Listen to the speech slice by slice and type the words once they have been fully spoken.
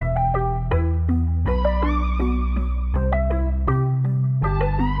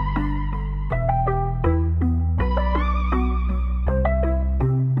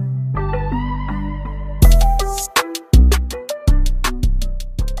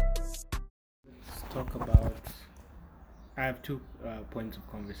talk about. I have two points of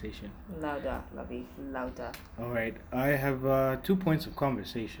conversation. Louder, lovey, louder. All right, I have 2 points of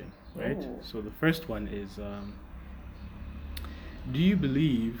conversation. Right. Ooh. So the first one is, do you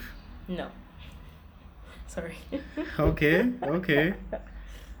believe? No. Sorry. Okay, okay,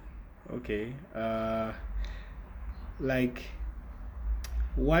 okay. Like,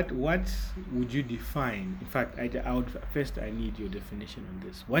 what would you define? In fact, I would first I need your definition on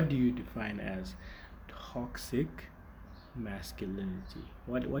this. What do you define as toxic masculinity?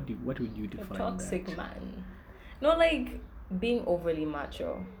 What would you A define toxic that? man. No, like being overly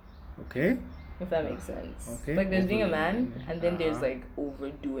macho, Okay. if that makes sense. Okay. Like there's being a Overly man, man. and then there's Uh-huh. like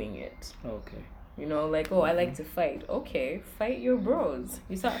overdoing it. Okay. You know, like, oh, I like to fight. Okay, fight your bros.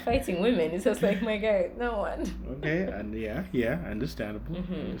 You start fighting women, it's just like, my guy, no one. Okay, and yeah, understandable.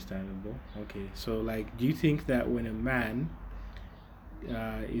 Mhm. Understandable. Okay, so like, do you think that when a man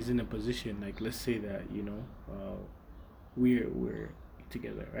is in a position, like, let's say that we're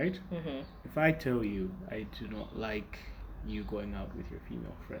together, right? Mhm. If I tell you I do not like you going out with your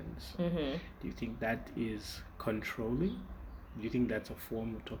female friends, Mhm. do you think that is controlling? Do you think that's a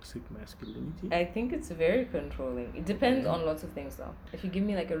form of toxic masculinity? I think it's very controlling. It depends Okay. on lots of things, though. If you give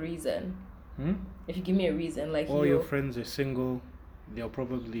me like a reason, Hmm? like All your you. friends are single. They'll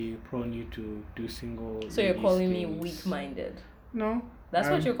probably prone you to do single. So you're ladies calling me things. weak-minded. No. That's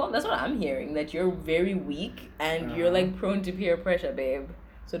what I'm- you're called. That's what I'm hearing. That you're very weak and you're like prone to peer pressure, babe.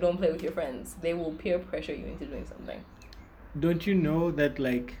 So don't play with your friends. They will peer pressure you into doing something. Don't you know that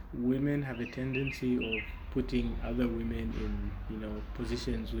like women have a tendency of putting other women in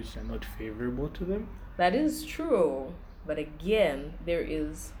positions which are not favorable to them? That is true. But again, there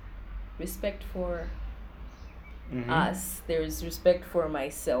is respect for Mhm. us. There's respect for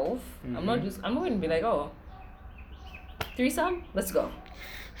myself. I'm not going to be like, oh, threesome? Let's go.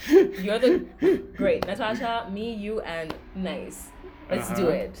 You're the great Natasha, me, you, and nice. Let's do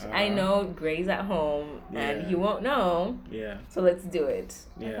it. I know Gray's at home and Yeah. he won't know, Yeah. so let's do it.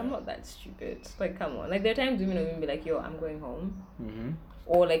 Like, Yeah. I'm not that stupid. Like, come on. Like, there are times women will even be like, yo, I'm going home. Mhm.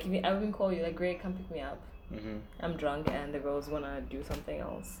 Or, like, if I even call you, like, Gray, come pick me up. Mhm. I'm drunk and the girls want to do something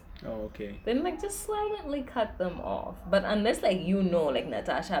else. Oh, okay. Then, like, just silently cut them off. But unless, like, like,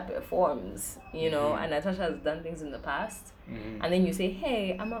 Natasha performs, and Natasha has done things in the past, and then you say,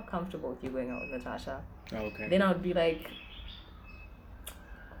 hey, I'm not comfortable with you going out with Natasha. Oh, okay. Then I would be like,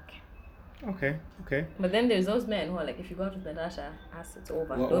 Okay. but then there's those men who are like, if you go out with Natasha, it's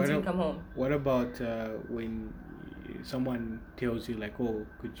over. Don't even come home. What about when someone tells you like, oh,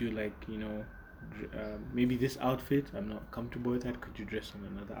 could you like maybe this outfit I'm not comfortable with that. Could you dress on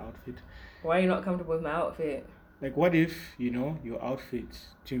another outfit? Why are you not comfortable with my outfit? Like, what if your outfit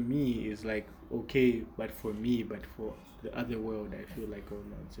to me is like okay, but for the other world, I feel like, oh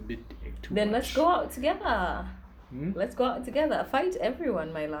no, it's a bit too Then much. let's go out together. Hmm? Let's go out together. Fight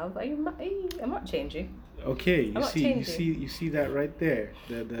everyone, my love. I'm not changing. Okay, I'm not you changing. see that right there.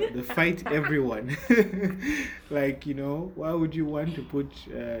 The fight everyone. Like, why would you want to put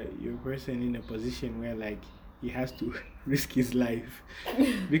your person in a position where like he has to risk his life?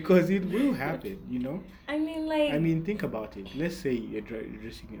 Because it will happen, I mean, like. I mean, think about it. Let's say you're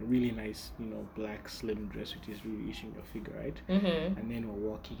dressing in a really nice, black slim dress which is really reaching your figure, right? Mm-hmm. And then we're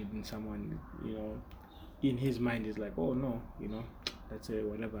walking and then someone, in his mind is like, oh no, that's a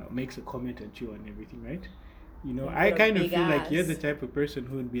whatever, makes a comment at you and everything, right? I kind of feel like you're the type of person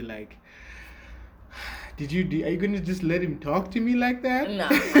who would be like, are you going to just let him talk to me like that? Nah,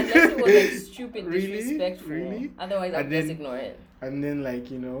 unless it was like stupid, Really? disrespectful. Really? Otherwise, I'll just ignore it. And then like,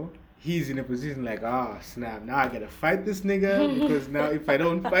 he's in a position like, snap, now I gotta fight this nigga because now if I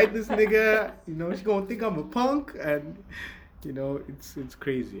don't fight this nigga, she's gonna think I'm a punk, and it's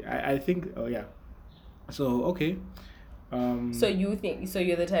crazy. I think, oh yeah. So okay. So you're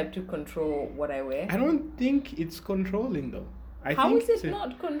the type to control what I wear? I don't think it's controlling though. How is it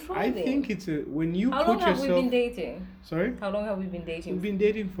not controlling? I think it's when you How put long yourself. have we been dating? Sorry? How long have we been dating? We've been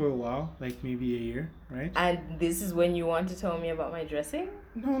dating for a while, like maybe a year, right? And this is when you want to tell me about my dressing?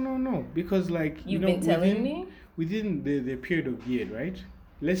 No, because like You've been telling me? within the period of year, right?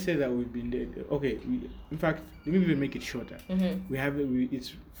 Let's say that we've been dating. Okay, in fact, let me even make it shorter. Mm-hmm.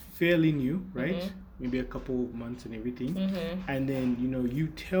 It's fairly new, right? Mm-hmm. Maybe a couple of months and everything. Mm-hmm. And then you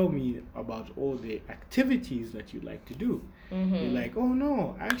tell me about all the activities that you like to do. Mm-hmm. You're like, oh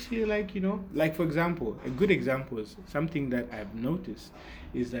no, actually, like, like for example, a good example is something that I've noticed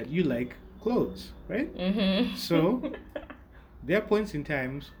is that you like clothes, right? Mm-hmm. So there are points in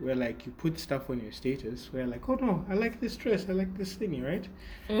times where like you put stuff on your status where like, oh no, I like this dress, I like this thingy, right?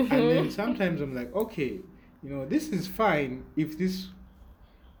 Mm-hmm. And then sometimes I'm like, okay, this is fine if this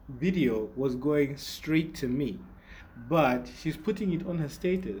video was going straight to me, but she's putting it on her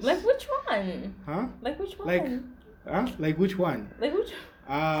status. Like which one? Huh? Like which one? Like which one? Like which?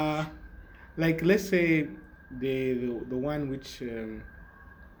 Like let's say the one which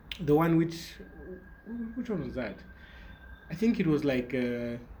the one which one was that? I think it was like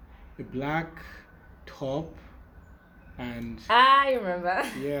a black top and I remember.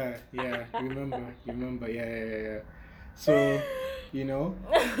 yeah, remember, yeah. So, you know,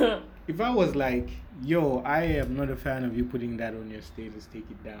 if I was like, yo, I am not a fan of you putting that on your status, take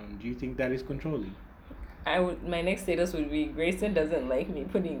it down, do you think that is controlling? My next status would be Grayson doesn't like me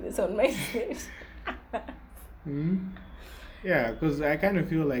putting this on my status. Yeah, because I kind of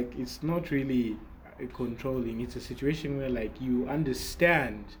feel like it's not really controlling. It's a situation where like you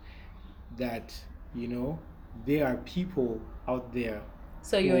understand that, you know, there are people out there.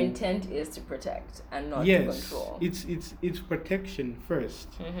 So your intent is to protect and not to control. It's protection first,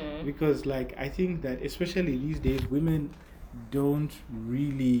 because like I think that especially these days women don't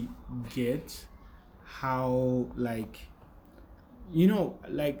really get how, like, you know,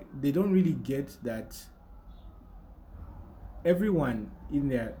 like they don't really get that everyone in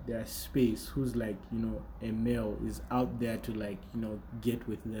their space who's like, you know, a male is out there to like, you know, get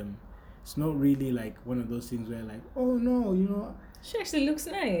with them. It's not really like one of those things where like, oh no, you know, she actually looks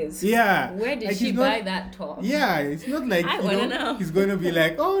nice. yeah, where did like she buy that top? Yeah, it's not like I want to know. He's gonna be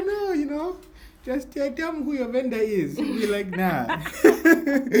like, oh no, you know, just tell me who your vendor is. You'll be like, nah.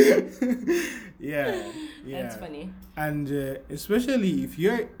 yeah, that's funny. And especially if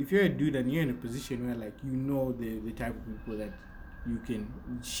you're a dude and you're in a position where like, you know, the type of people that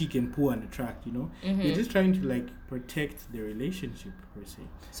she can pull and attract, you know, you're just trying to like protect the relationship per se.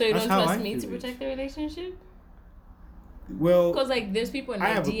 So you don't trust me to protect the relationship? Well, because like there's people in my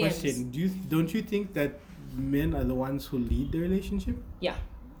DMs. I have a question. Don't you think that men are the ones who lead the relationship? Yeah.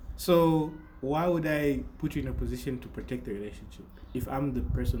 So why would I put you in a position to protect the relationship if I'm the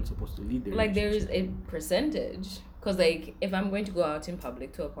person supposed to lead the relationship? Like there is a percentage, because like if I'm going to go out in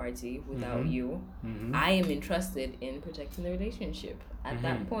public to a party without you, I am interested in protecting the relationship at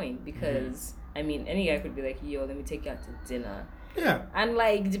that point, because I mean any guy could be like, yo, let me take you out to dinner. Yeah. And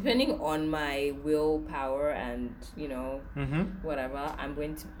like depending on my willpower and, you know, whatever, I'm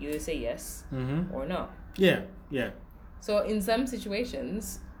going to either say yes or no. Yeah. So in some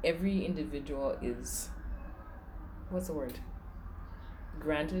situations, every individual is, what's the word?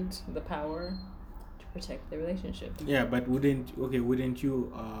 Granted the power to protect the relationship. Yeah, but wouldn't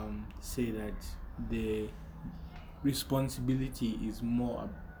you say that the responsibility is more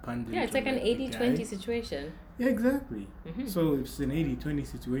abundant? Yeah, it's like an 80-20 situation. Yeah, exactly. So if it's an 80-20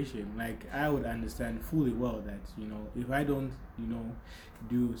 situation, like I would understand fully well that, you know, if I don't, you know,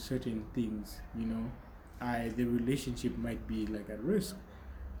 do certain things, you know, the relationship might be like at risk.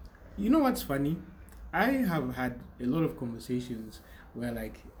 You know what's funny? I have had a lot of conversations where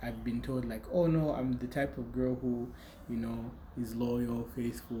like I've been told like, oh no, I'm the type of girl who, you know, is loyal,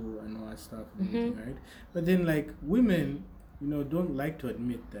 faithful and all that stuff and everything, right? But then like women, you know, don't like to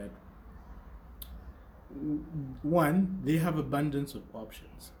admit that, one, they have abundance of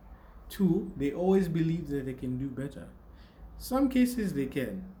options. Two, they always believe that they can do better. Some cases they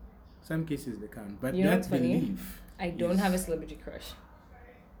can, some cases they can't. But you know that belief. I don't have a celebrity crush.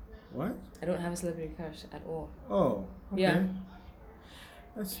 What? I don't have a celebrity crush at all. Oh, okay. Yeah.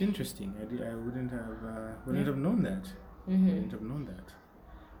 That's interesting. I wouldn't have known that. Wouldn't have known that.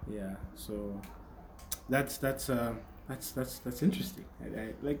 Yeah. So that's interesting.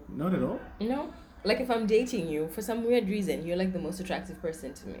 I like not at all. No. Like if I'm dating you, for some weird reason, you're like the most attractive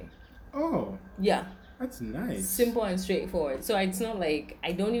person to me. Oh. Yeah. That's nice. Simple and straightforward. So it's not like,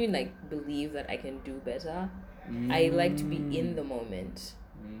 I don't even like believe that I can do better. I like to be in the moment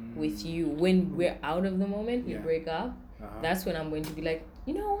with you. When we're out of the moment, we break up. That's when I'm going to be like,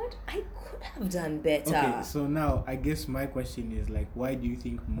 you know what? I could have done better. Okay, so now I guess my question is like, why do you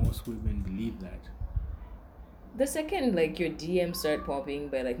think most women believe that? The second like your DMs start popping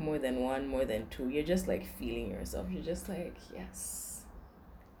by like more than one, more than two, you're just like feeling yourself. You're just like, yes,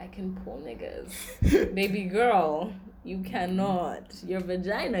 I can pull niggas. Baby girl, you cannot. Your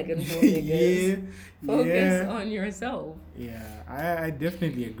vagina can pull niggas. Focus on yourself. Yeah, I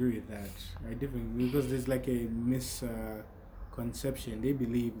definitely agree with that. I definitely, because there's like a misconception. They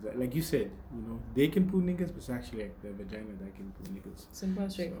believe that, like you said, you know, they can pull niggas, but it's actually like the vagina that can pull niggas. Simple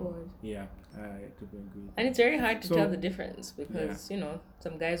and straightforward. So, yeah, I totally agree. And it's very hard to tell the difference because, you know,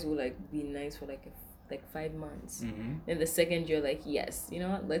 some guys will like be nice for like 5 months. And the second you're like, yes, you know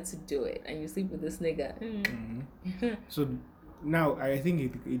what, let's do it. And you sleep with this nigga. So now I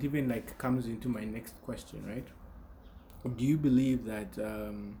think it even like comes into my next question, right? do you believe that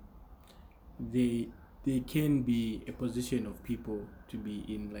they can be a position of people to be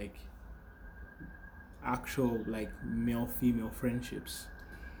in like actual like male female friendships?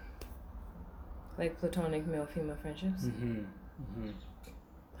 Like platonic male female friendships.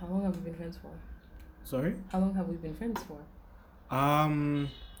 How long have we been friends for? Sorry? How long have we been friends for?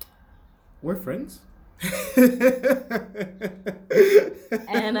 We're friends.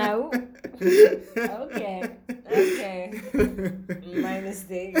 And okay. My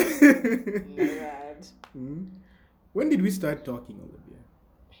mistake. My bad. When did we start talking, Olivia?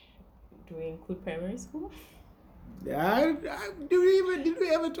 Do we include primary school? Did we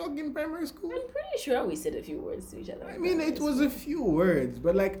ever talk in primary school? I'm pretty sure we said a few words to each other. I mean, it was a few words,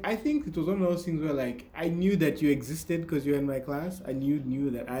 but like I think it was one of those things where like I knew that you existed because you were in my class, and you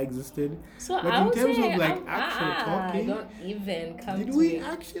knew that I existed. So but I in terms say, of like actual talking, don't even come. Did to we me.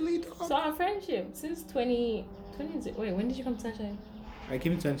 actually talk? So our friendship since 2020. Wait, when did you come to Sunshine? I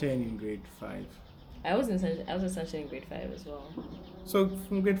came to Sunshine in grade 5. I was in Sunshine in grade 5 as well. So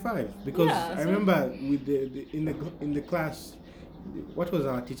from grade 5, because Yeah, I remember with in the class, what was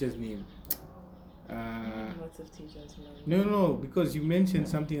our teacher's name? Lots of teachers. Man. No, because you mentioned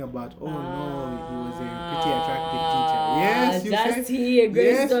something about he was a pretty attractive teacher. Yes, you just said. he a great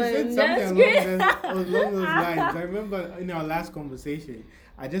Yes, you son. said That's something along those lines. I remember in our last conversation.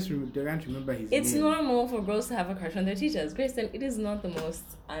 I just can't remember his name. It's normal for girls to have a crush on their teachers. Grayson, it is not the most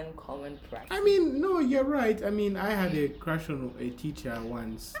uncommon practice. I mean, no, you're right. I mean, I had a crush on a teacher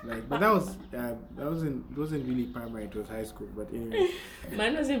once, like, but that wasn't really primary. It was high school. But anyway,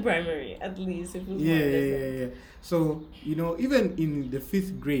 mine was in primary, at least. It was yeah. So even in the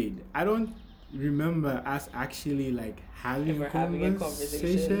 5th grade, I don't remember us actually like having a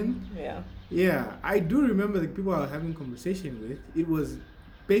conversation. Yeah, I do remember the people I was having conversation with. It was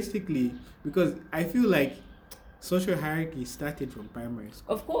basically because I feel like social hierarchy started from primary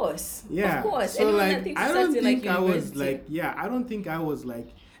school. Of course. Yeah. Of course. So like I don't think I was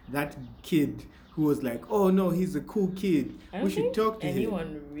that kid who was like, oh no, he's a cool kid. We should talk to him.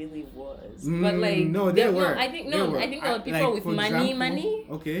 Anyone really was. But like no, there were. I think there were people with money.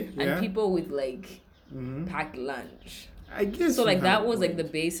 Okay. Yeah. And people with like packed lunch. I guess so. Like that was like the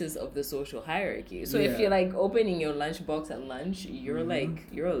basis of the social hierarchy. So if you're like opening your lunchbox at lunch, you're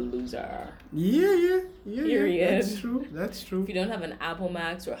like you're a loser. Yeah. Period. That's true. If you don't have an Apple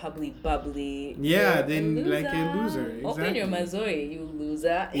Max or Hubbly Bubbly, then like a loser. Exactly. Open your Mazoi, you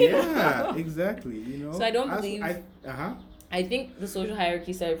loser. Yeah, exactly. So I don't believe. I think the social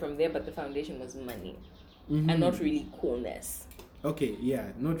hierarchy started from there, but the foundation was money, and not really coolness. Okay,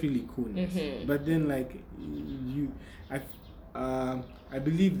 yeah, not really coolness. But then like I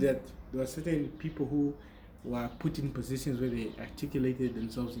believe that there were certain people who were put in positions where they articulated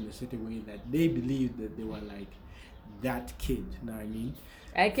themselves in a certain way that they believed that they were like that kid. You know what I mean?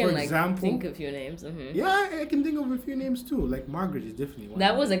 I can for example, think of a few names. Yeah, I can think of a few names too. Like Margaret is definitely one.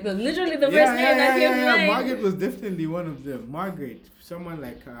 That was like literally the first name that came to mind. Margaret was definitely one of them. Margaret, someone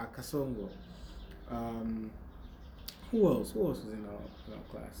like Kasongo. Who else was in our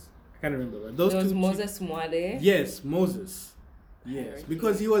class? I can't remember. But those two. Moses Mwade. Yes, Moses. Yes,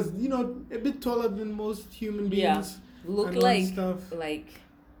 because he was, a bit taller than most human beings. Yeah, looked like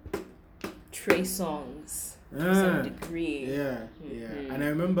Trey Songz to some degree. Yeah. And I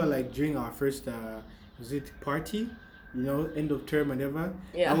remember like during our first was it party? End of term, whatever.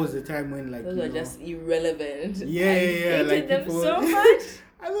 Yeah. That was the time when like those were just irrelevant. Yeah. I hated them so much.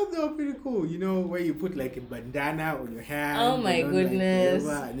 I thought they were pretty cool, where you put like a bandana on your hand. Oh my goodness.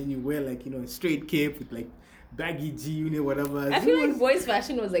 And then you wear like, a straight cape with like baggy jean, whatever. I feel like boys'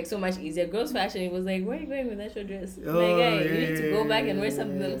 fashion was like so much easier. Girls' fashion, it was like, where are you going with that short dress? You need to go back and wear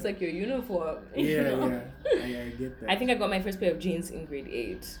something that looks like your uniform. Yeah. I get that. I think I got my first pair of jeans in grade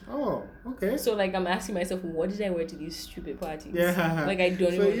 8. Oh, okay. So like I'm asking myself, what did I wear to these stupid parties? Yeah. Like I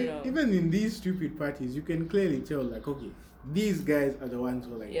don't even know. Even in these stupid parties, you can clearly tell like, okay, these guys are the ones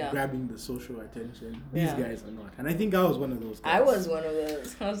who are like grabbing the social attention. These guys are not. And I think I was one of those guys. I was one of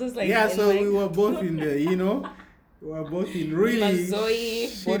those. I was just like... Yeah, so we were both in the, we were both in really shitty,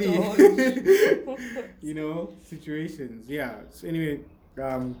 situations. Yeah. So anyway,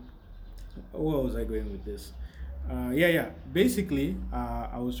 where was I going with this? Basically,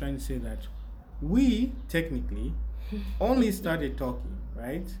 I was trying to say that we technically only started talking,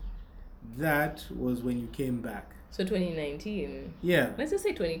 right? That was when you came back. So 2019. Yeah. Let's just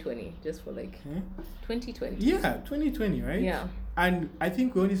say 2020, just for like 2020. Yeah, 2020, right? Yeah. And I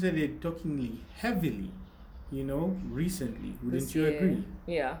think we only started talking heavily, recently. Wouldn't you agree?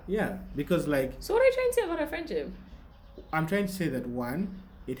 Yeah. Yeah, because like... So what are you trying to say about our friendship? I'm trying to say that one,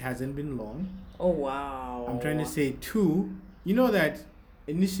 it hasn't been long. Oh wow. I'm trying to say 2. You know that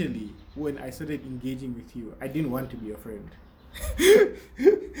initially when I started engaging with you, I didn't want to be your friend.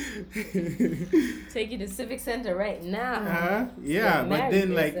 Take you to Civic Center right now. Yeah, but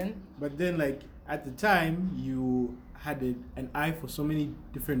then like at the time you had an eye for so many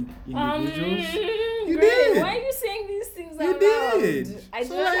different individuals. You Great. did. Why are you saying these things You out did. loud? I So,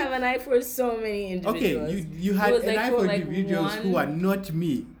 do not like- have an eye for so many individuals. Okay, you had an eye for individuals who are not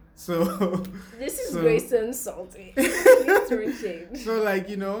me. So This is so- very so insulting. Please turn shade. so like,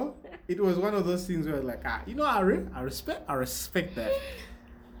 you know, it was one of those things where like, you know, I respect that.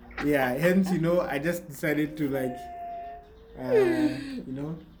 Yeah, hence, you know, I just decided to like you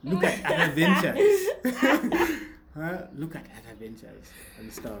know, look at other ventures. Look at other ventures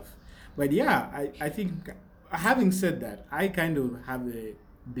and stuff. But yeah, I think having said that, I kind of have a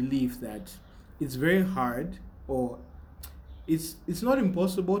belief that it's very hard, or it's not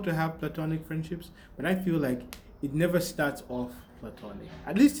impossible to have platonic friendships, but I feel like it never starts off platonic.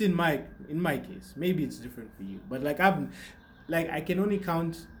 At least in my case. Maybe it's different for you. But like I can only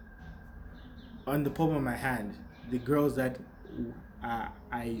count on the palm of my hand the girls that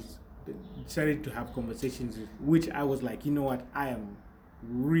I decided to have conversations with, which I was like, you know what, I am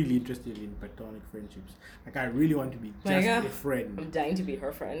really interested in platonic friendships. Like I really want to be just a friend. I'm dying to be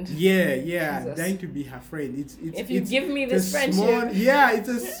her friend. Yeah, Jesus. I'm dying to be her friend. It's if you give me this friendship. It's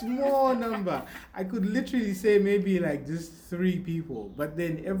a small number. I could literally say maybe like just 3 people, but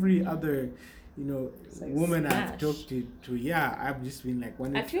then every other, you know, like woman smash. I've talked to, I've just been like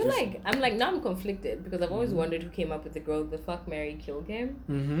wanting I feel just, like now I'm conflicted because I've always wondered who came up with the fuck, marry, kill game.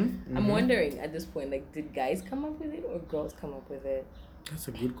 I'm wondering at this point, like, did guys come up with it or girls come up with it? That's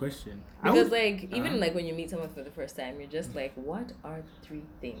a good question. Because even like when you meet someone for the first time, you're just like, what are the 3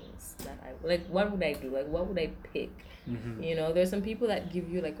 things that I like? What would I do? Like, what would I pick? You know, there's some people that give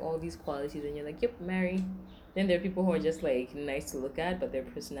you like all these qualities, and you're like, yep, marry. Then there are people who are just like nice to look at, but their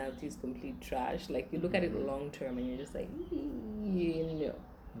personality is complete trash. Like you look at it long term, and you're just like, no,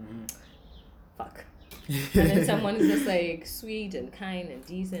 fuck. And then someone is just like sweet and kind and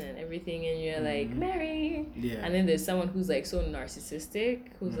decent and everything, and you're like, marry. Yeah. And then there's someone who's like so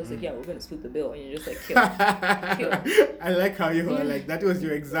narcissistic, who's just like, yeah, we're gonna split the bill, and you're just like, kill. I like how you were like, that was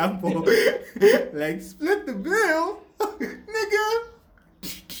your example. Like, split the bill, nigga.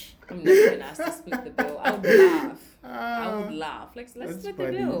 I'm never been asked to split the bill. I would laugh. I would laugh. Like, let's split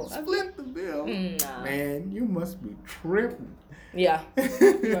the bill. Split the bill. Nah. Man, you must be tripping. Yeah.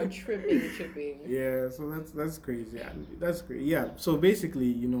 You are tripping. Yeah, so that's crazy. That's great. Yeah. So basically,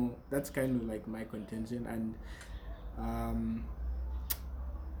 you know, that's kind of like my contention, and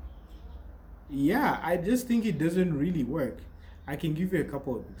yeah, I just think it doesn't really work. I can give you a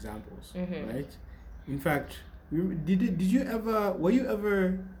couple of examples, right? In fact, were you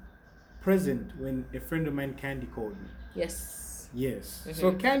ever present when a friend of mine, Candy, called me? Yes.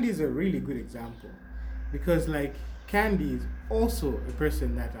 So Candy is a really good example, because like Candy is also a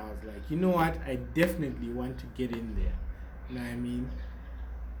person that I was like, you know what, I definitely want to get in there. You know what I mean?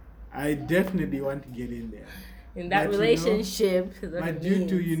 I definitely want to get in there. In that relationship, you know, but due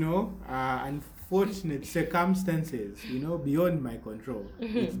to, you know, unfortunate circumstances, you know, beyond my control,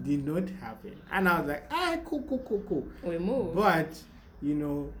 it did not happen. And I was like, cool. We move. But, you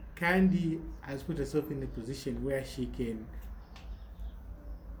know, Candy has put herself in a position where she can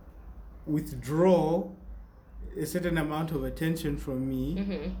withdraw a certain amount of attention from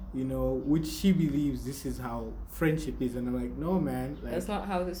me, you know, which she believes this is how friendship is. And I'm like, no, man. Like, that's not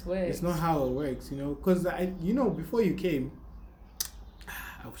how this works. It's not how it works, you know, because you know, before you came,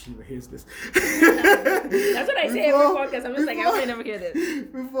 I wish she never hears this. That's what I say every podcast. I'm just like, I hope they never hear this.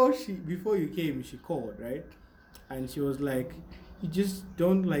 Before you came, she called, right? And she was like, you just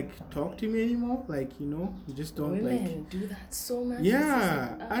don't like talk to me anymore, like, you know, you just don't Women do that so much.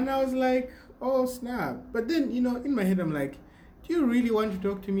 Yeah. And I was like, oh snap. But then, you know, in my head I'm like, do you really want to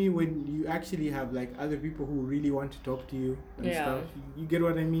talk to me when you actually have like other people who really want to talk to you and stuff? You get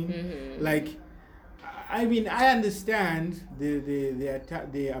what I mean? Like, I mean, I understand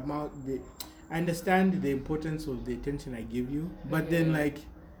the amount, I understand the importance of the attention I give you, but then like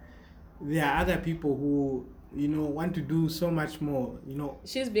there are other people who, you know, want to do so much more, you know.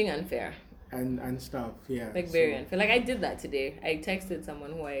 She's being unfair. And stuff, yeah. Like very unfair. Like I did that today. I texted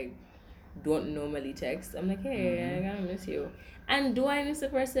someone who I don't normally text. I'm like, hey, I gotta miss you. And do I miss a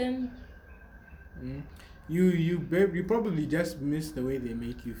person? You probably just miss the way they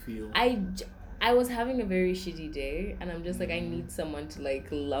make you feel. I was having a very shitty day, and I'm just like, I need someone to like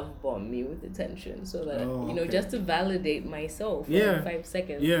love bomb me with attention, so that you know, just to validate myself for like 5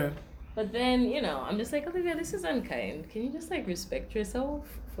 seconds. Yeah. But then, you know, I'm just like, Olivia, this is unkind. Can you just like respect yourself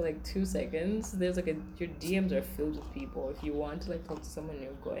for for like 2 seconds, there's like your DMs are filled with people. If you want to like talk to someone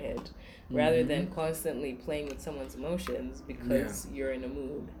new, go ahead. Rather than constantly playing with someone's emotions because you're in a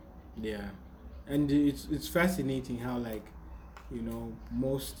mood. Yeah. And it's fascinating how like, you know,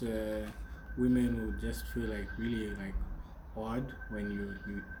 most women would just feel like really like odd when you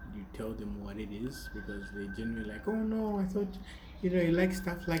tell them what it is, because they genuinely like, oh no, I thought, you know, you like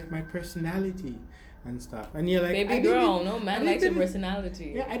stuff like my personality and stuff, and you're like, baby girl, no man likes your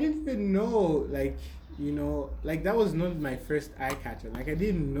personality. Yeah, I didn't even know, like, you know, like that was not my first eye catcher. Like I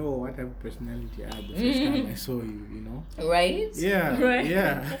didn't know what type of personality I had the first time I saw you, you know. Right? Yeah. Right.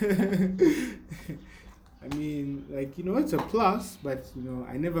 Yeah. I mean, like, you know, it's a plus, but you know,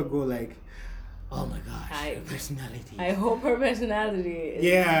 I never go like, oh my gosh, her personality. I hope her personality is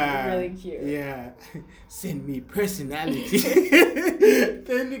really cute. Yeah. Send me personality.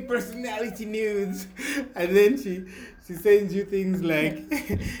 Send me personality nudes. And then she sends you things like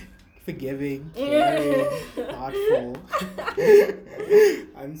forgiving, caring, thoughtful,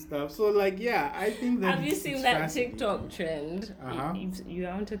 and stuff. So like, yeah, I think that. Have you seen that TikTok trend? Uh-huh. You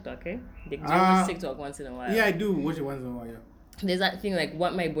are on TikTok, eh? They do watch TikTok once in a while. Yeah, I do watch it once in a while, yeah. There's that thing like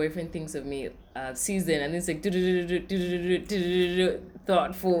what my boyfriend thinks of me season, and it's like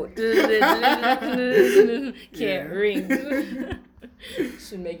thoughtful, caring.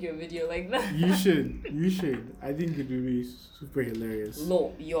 Should make you a video like that. You should. I think it would be super hilarious.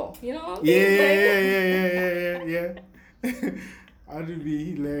 You know? Yeah. That would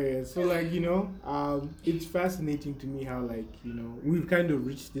be hilarious. So like, you know, it's fascinating to me how like, you know, we've kind of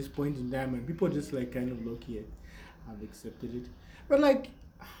reached this point in time and people just like kind of low-key have accepted it. But like,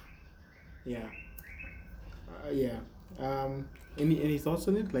 yeah. Any thoughts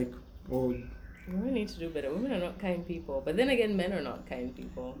on it? Like, or women need to do better. Women are not kind people, but then again, men are not kind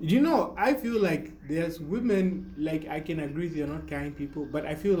people. You know, I feel like there's women, like, I can agree they're not kind people, but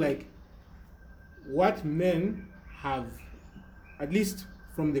I feel like what men have, at least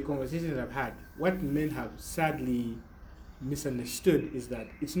from the conversations I've had, what men have sadly misunderstood is that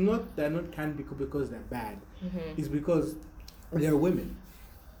it's not they're not kind people because they're bad. It's because they're women.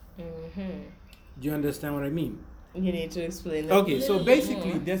 Do you understand what I mean? You need to explain that. Okay, so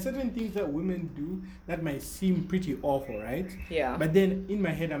basically, there are certain things that women do that might seem pretty awful, right? Yeah. But then in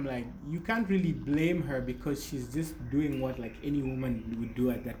my head, I'm like, you can't really blame her because she's just doing what like any woman would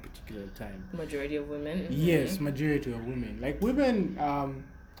do at that particular time. Majority of women. Yes, majority of women. Like women,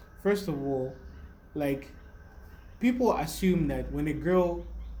 first of all, like people assume that when a girl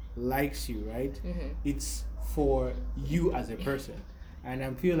likes you, right, it's for you as a person. And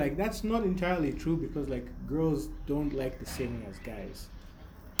I feel like that's not entirely true because like girls don't like the same as guys.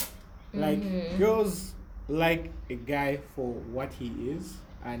 Like girls like a guy for what he is,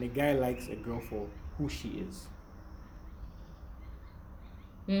 and a guy likes a girl for who she is.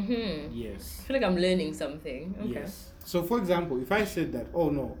 Yes. I feel like I'm learning something. Okay. Yes. So for example, if I said that, oh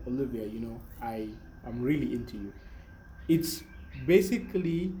no, Olivia, you know, I'm really into you. It's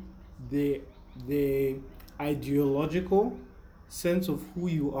basically the ideological sense of who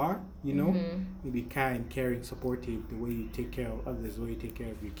you are, you know, maybe kind, caring, supportive, the way you take care of others, the way you take care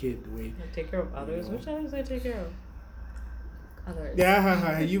of your kid, the way I take care of others. Which others I take care of? Others.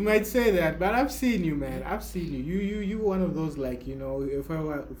 Yeah, you might say that, but I've seen you, man. I've seen you. You one of those, like, you know, if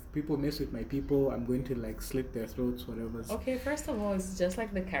people mess with my people, I'm going to like slit their throats, whatever. Okay, first of all, it's just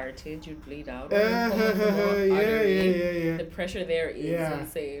like the carotid, you bleed out. Yeah. The pressure there is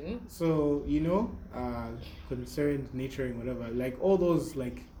insane. So, you know, concerned, nurturing, whatever, like all those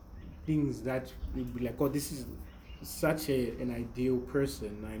like things that you'd be like, oh, this is such an ideal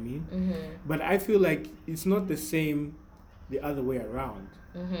person, I mean. But I feel like it's not the same the other way around,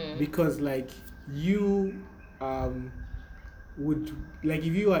 because like you would, like,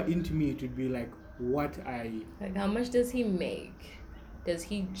 if you are into me, it would be like what I like. How much does he make? Does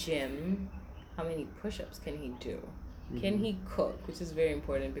he gym? How many push-ups can he do? Can he cook? Which is very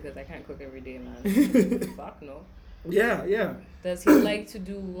important because I can't cook every day, man. Fuck no. Yeah. Does he like to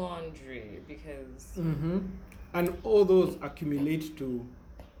do laundry? Because and all those accumulate to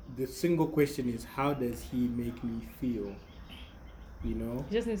the single question is, how does he make me feel? You know,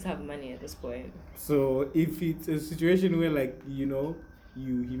 he just needs to have money at this point. So if it's a situation where, like, you know,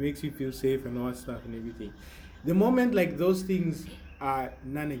 he makes you feel safe and all that stuff and everything, the moment like those things are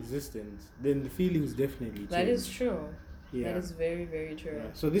non-existent, then the feelings definitely change. That is true. Yeah, that is very, very true.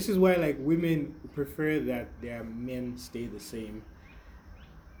 Yeah. So this is why like women prefer that their men stay the same.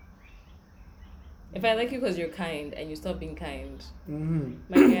 If I like you because you're kind and you stop being kind,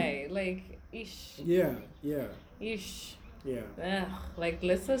 my guy, like, ish. Yeah. Ish. Yeah. Like,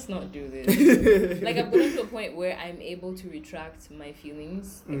 let's just not do this. Like, I've gotten to a point where I'm able to retract my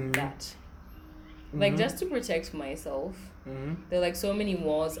feelings like that. Like, just to protect myself. There are like so many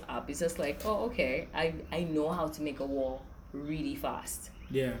walls up. It's just like, oh, okay, I know how to make a wall really fast.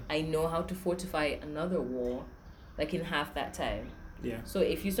 Yeah. I know how to fortify another wall like in half that time. Yeah. So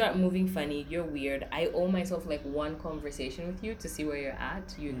if you start moving funny, you're weird. I owe myself like one conversation with you to see where you're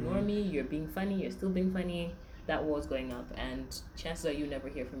at. You ignore me, you're being funny, you're still being funny. That wall's going up, and chances are you never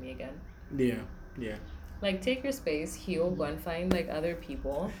hear from me again. Yeah. Like, take your space, heal, go and find like other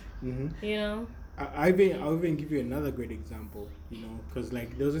people. You know. I'll even give you another great example, because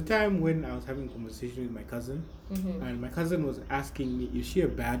like there was a time when I was having a conversation with my cousin, and my cousin was asking me, is she a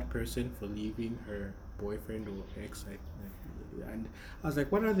bad person for leaving her boyfriend or ex? And I was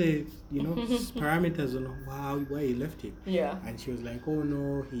like, what are the parameters on why he left him? Yeah. And she was like, oh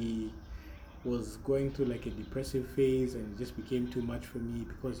no, he was going through like a depressive phase, and it just became too much for me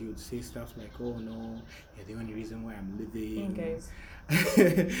because he would say stuff like, oh no, you're the only reason why I'm living. Okay.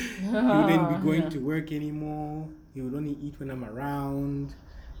 He wouldn't be going to work anymore. He would only eat when I'm around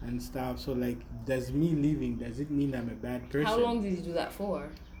and stuff. So like, does me leaving, does it mean I'm a bad person? How long did you do that for?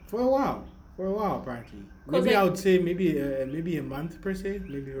 For a while apparently. Maybe like, I would say maybe a month per se.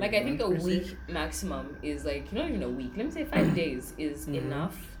 Maybe like I think a week maximum is like, not even a week, let me say 5 days is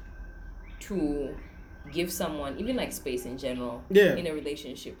enough to give someone even like space in general in a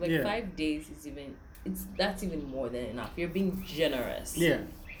relationship. Like 5 days is that's even more than enough. You're being generous. Yeah.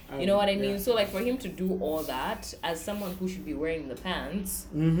 You know what I mean? So like for him to do all that as someone who should be wearing the pants,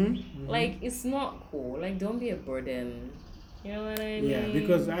 like it's not cool. Like, don't be a burden. You know what I mean? Yeah,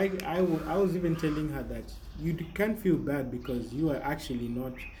 because I was even telling her that you can't feel bad because you are actually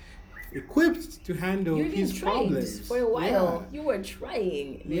not equipped to handle his problems. For a while, you were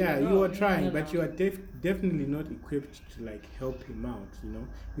trying. You were trying, but you are definitely not equipped to like help him out,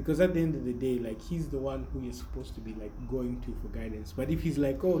 because at the end of the day, like he's the one who you're supposed to be like going to for guidance. But if he's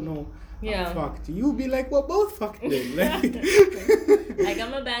like, oh no, I'm fucked, you'll be like, well, both fucked then. Like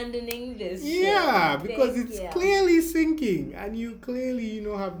I'm abandoning this. Yeah, because it's clearly sinking, and you clearly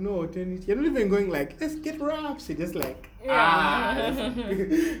have no alternative. You're not even going like, let's get raps. You're just like,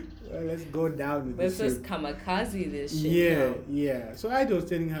 let's go down with this. Let's just kamikaze this shit. Yeah. So I was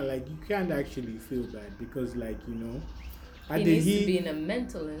telling her like, you can't actually feel bad because like he needs to be in a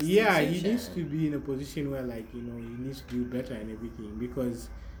mental institution. Yeah, he needs to be in a position where like he needs to do better and everything, because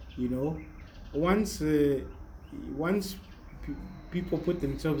once people put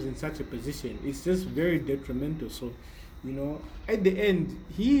themselves in such a position, it's just very detrimental. So at the end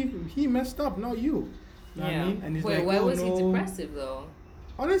he messed up, not you. Know what I mean? And it's why was he depressive though?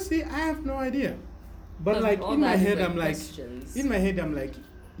 Honestly, I have no idea. But like in my head, I'm like,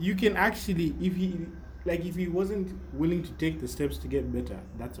 you can actually, if he wasn't willing to take the steps to get better,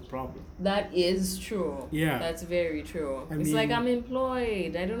 that's a problem. That is true. Yeah. That's very true. It's like, I'm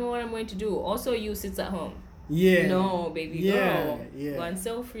employed. I don't know what I'm going to do. Also, you sits at home. Yeah. No, baby girl. Yeah. Go and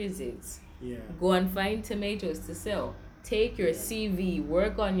sell freezes. Yeah. Go and find tomatoes to sell. Take your CV,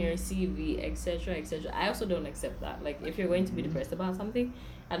 work on your CV, etc., etc. I also don't accept that. Like, if you're going to be depressed about something,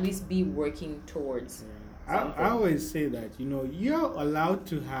 at least be working towards. I always say that you're allowed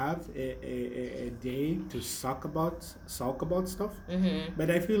to have a day to sulk about stuff, but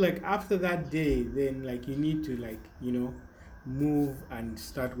I feel like after that day, then like you need to like move and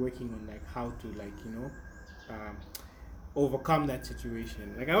start working on like how to like overcome that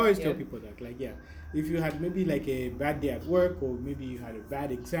situation. Like I always tell people that like if you had maybe like a bad day at work, or maybe you had a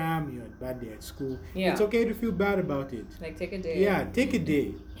bad exam, you had a bad day at school, it's okay to feel bad about it. Like take a day. Yeah, take a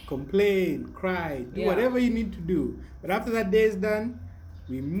day. Complain, cry, do whatever you need to do. But after that day is done,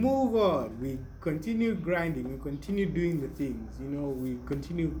 we move on. We continue grinding. We continue doing the things. We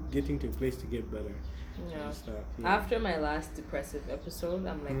continue getting to a place to get better. Yeah. After my last depressive episode,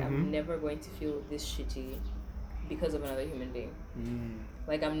 I'm like, I'm never going to feel this shitty because of another human being.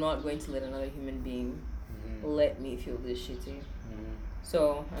 Like, I'm not going to let another human being let me feel this shitty.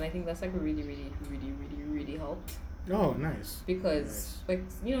 So, and I think that's like really, really, really, really, really helped. Oh, nice. Because like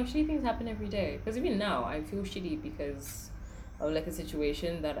shitty things happen every day. Because even now I feel shitty because of like a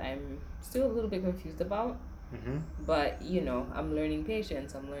situation that I'm still a little bit confused about. But I'm learning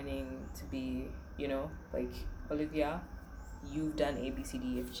patience. I'm learning to be like, Olivia, you've done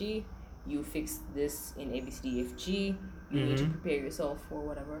ABCDFG. You fixed this in ABCDFG. You need to prepare yourself for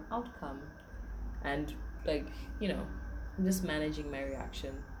whatever outcome. And like I'm just managing my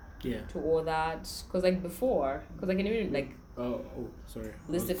reaction to all that, because like before, because I can even like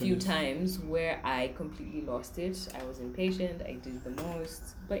list a few times where I completely lost it. I was impatient, I did the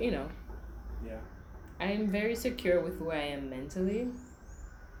most, but I'm very secure with where I am mentally,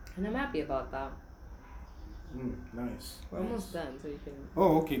 and I'm happy about that. Nice. We're almost done, so you can.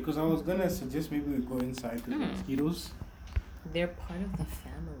 Oh, okay. Because I was gonna suggest maybe we go inside to the mosquitoes. They're part of the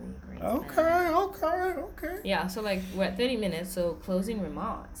family, right? Okay. Yeah. So like we're at 30 minutes. So closing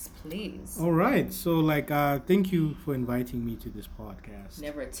remarks, please. All right. So like, thank you for inviting me to this podcast.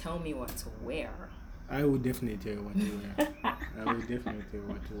 Never tell me what to wear. I will definitely tell you what to wear. I will definitely tell you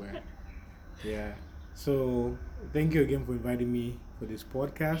what to wear. Yeah. So thank you again for inviting me for this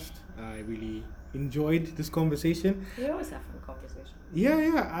podcast. I really enjoyed this conversation. We always have fun conversation.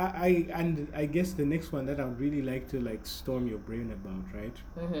 Yeah. I guess the next one that I would really like to like storm your brain about, right?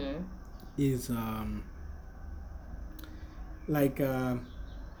 Mm-hmm. Is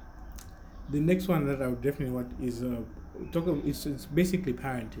the next one that I would definitely want is it's basically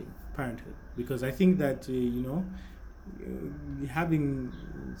parenthood, because I think that having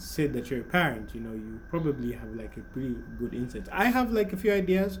said that you're a parent, you probably have like a pretty good insight. I have like a few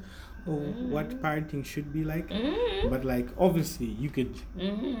ideas of what parenting should be like, but like obviously you could,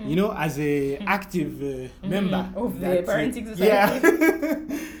 as a active member of the parenting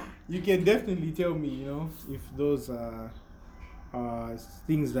society, you can definitely tell me, if those are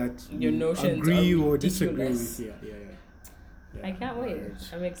things that your notions agree are or disagree ridiculous. with. Yeah. I can't wait.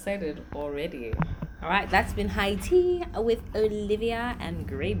 I'm excited already. All right, that's been High Tea with Olivia and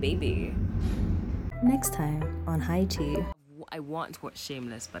Grey Baby. Next time on High Tea. I want to watch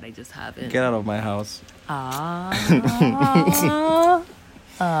Shameless, but I just haven't. Get out of my house.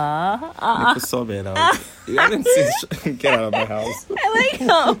 You haven't seen Get out of my house. I like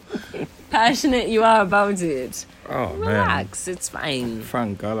how passionate you are about it. Oh, Relax, man. It's fine.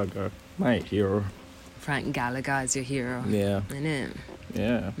 Frank Gallagher, my hero. Frank Gallagher is your hero. Yeah. Isn't it?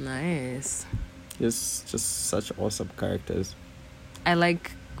 Yeah. Nice. Just such awesome characters. I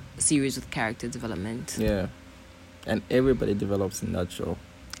like series with character development. Yeah. And everybody develops in that show.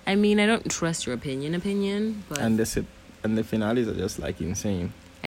 I mean, I don't trust your opinion, but... And the finales are just like insane.